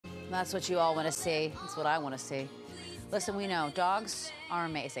That's what you all want to see. That's what I want to see. Listen, we know dogs are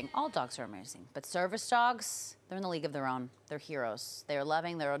amazing. All dogs are amazing. But service dogs, they're in the league of their own. They're heroes. They are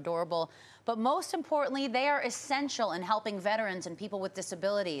loving, they're adorable. But most importantly, they are essential in helping veterans and people with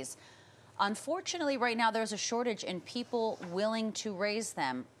disabilities. Unfortunately, right now, there's a shortage in people willing to raise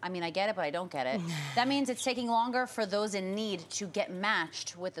them. I mean, I get it, but I don't get it. That means it's taking longer for those in need to get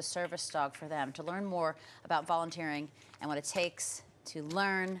matched with a service dog for them. To learn more about volunteering and what it takes to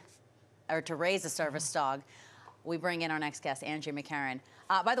learn or to raise a service dog, we bring in our next guest, Angie McCarron.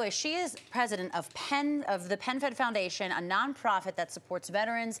 By the way, she is president of the PenFed Foundation, a nonprofit that supports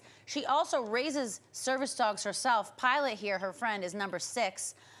veterans. She also raises service dogs herself. Pilot here, her friend, is number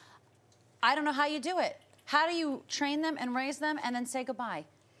 6. I don't know how you do it. How do you train them and raise them and then say goodbye?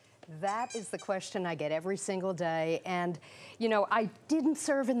 That is the question I get every single day. And, you know, I didn't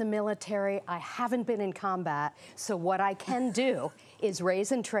serve in the military. I haven't been in combat. So what I can do is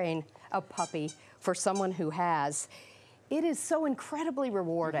raise and train a puppy for someone who has. It is so incredibly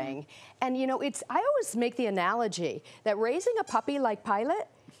rewarding. And, you know, I always make the analogy that raising a puppy like Pilot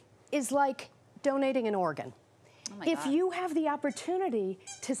is like donating an organ. Oh if you have the opportunity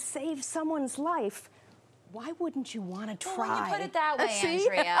to save someone's life, why wouldn't you want to try? Well, when you put it that way,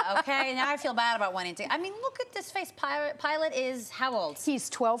 Andrea, okay? Now I feel bad about wanting to. I mean, look at this face. Pilot is how old? He's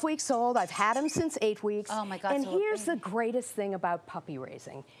 12 weeks old. I've had him since 8 weeks. Oh, my God. And here's the greatest thing about puppy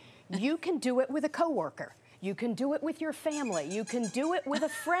raising. You can do it with a coworker. You can do it with your family. You can do it with a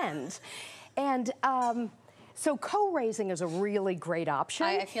friend. And so co-raising is a really great option.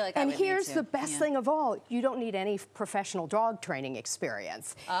 I feel like I would need here's to. the best thing of all. You don't need any professional dog training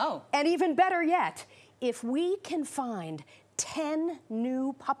experience. Oh. And even better yet, if we can find 10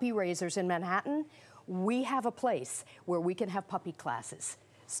 new puppy raisers in Manhattan, we have a place where we can have puppy classes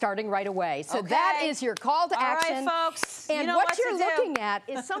starting right away. So that is your call to action. All right, folks. And you know what you're looking at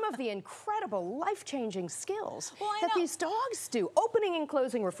is some of the incredible life-changing skills that these dogs do. Opening and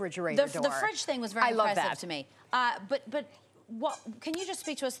closing refrigerator door. The fridge thing was very impressive to me. But what, can you just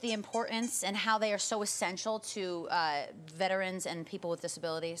speak to us the importance and how they are so essential to veterans and people with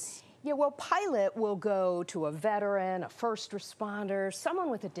disabilities? Yeah, well, Pilot will go to a veteran, a first responder,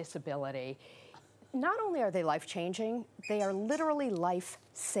 someone with a disability. Not only are they life-changing, they are literally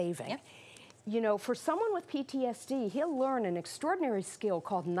life-saving. Yep. You know, for someone with PTSD, he'll learn an extraordinary skill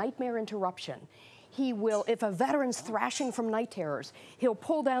called nightmare interruption. He will, if a veteran's thrashing from night terrors, he'll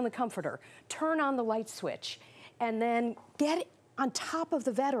pull down the comforter, turn on the light switch, and then get on top of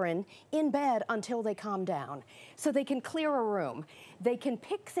the veteran in bed until they calm down. So they can clear a room. They can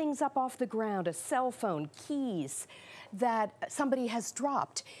pick things up off the ground, a cell phone, keys that somebody has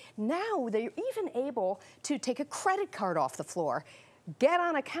dropped. Now they're even able to take a credit card off the floor, get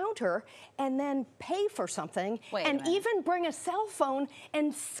on a counter, and then pay for something, and even bring a cell phone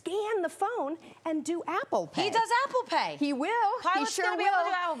and scan the phone and do Apple Pay. He does Apple Pay. He will. Pilot's he sure gonna be able to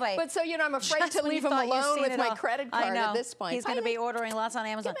do Apple Pay. But so, you know, I'm afraid to leave him alone with my credit card at this point. He's going to be ordering lots on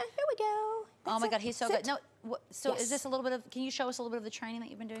Amazon. Here we go. Oh my God, he's so good. No, so is this a little bit of, can you show us a little bit of the training that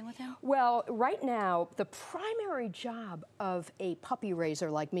you've been doing with him? Well, right now, the primary job of a puppy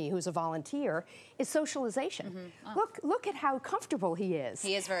raiser like me, who's a volunteer, is socialization. Look at how comfortable he is.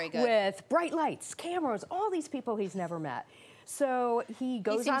 He is very good. With bright lights, cameras, all these people he's never met. So he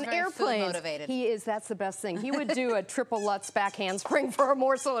goes on airplanes. Food motivated. He is, that's the best thing. He would do a triple Lutz back handspring for a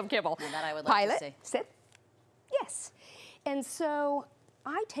morsel of kibble. Well, that I would like to see. Pilot, sit. Yes. And so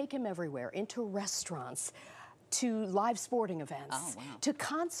I take him everywhere, into restaurants, to live sporting events, to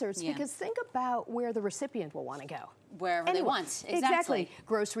concerts, because think about where the recipient will want to go. Wherever they want, exactly.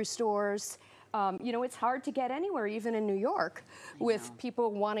 Grocery stores. You know, it's hard to get anywhere, even in New York, with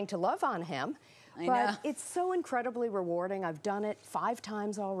people wanting to love on him. But it's so incredibly rewarding. I've done it 5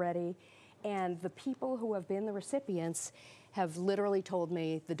 times already, and the people who have been the recipients have literally told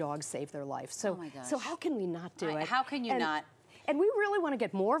me the dogs saved their life. So, so how can we not do it? How can you not? And we really want to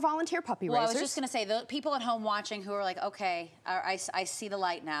get more volunteer puppy raisers. Well, I was just going to say, the people at home watching who are like, okay, I see the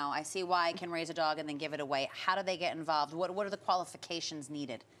light now. I see why I can raise a dog and then give it away. How do they get involved? What are the qualifications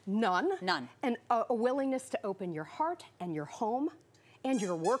needed? None. None. And a willingness to open your heart and your home and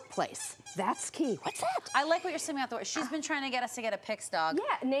your workplace. That's key. What's that? I like what you're saying out the way. She's been trying to get us to get a Pix dog.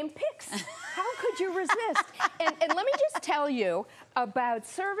 Yeah, named Pix. How could you resist? And let me just tell you about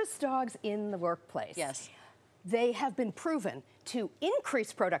service dogs in the workplace. Yes. They have been proven to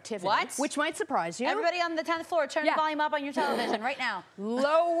increase productivity, which might surprise you. Everybody on the 10th floor, turn the volume up on your television right now.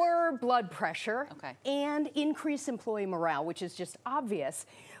 Lower blood pressure and increase employee morale, which is just obvious.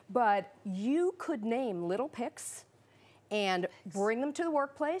 But you could name little Pix and bring them to the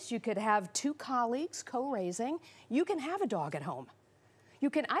workplace. You could have 2 colleagues co-raising. You can have a dog at home.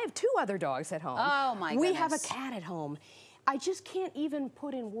 I have 2 other dogs at home. Oh, my We have a goodness. cat at home. I just can't even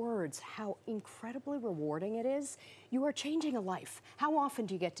put in words how incredibly rewarding it is. You are changing a life. How often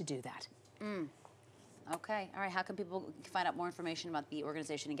do you get to do that? Okay. All right. How can people find out more information about the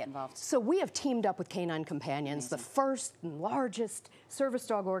organization and get involved? So we have teamed up with Canine Companions, the first and largest service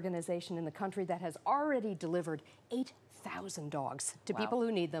dog organization in the country that has already delivered 8,000 dogs to people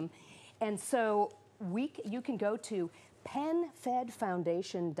who need them. And so you can go to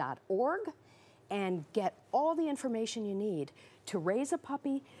penfedfoundation.org and get all the information you need to raise a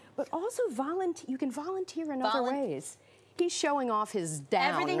puppy, but also you can volunteer in other ways. He's showing off his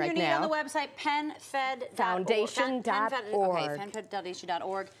down Everything right you need now. on the website, penfedfoundation.org. Foundation.org. Okay,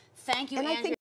 penfedfoundation.org. Thank you, And I Andrea. think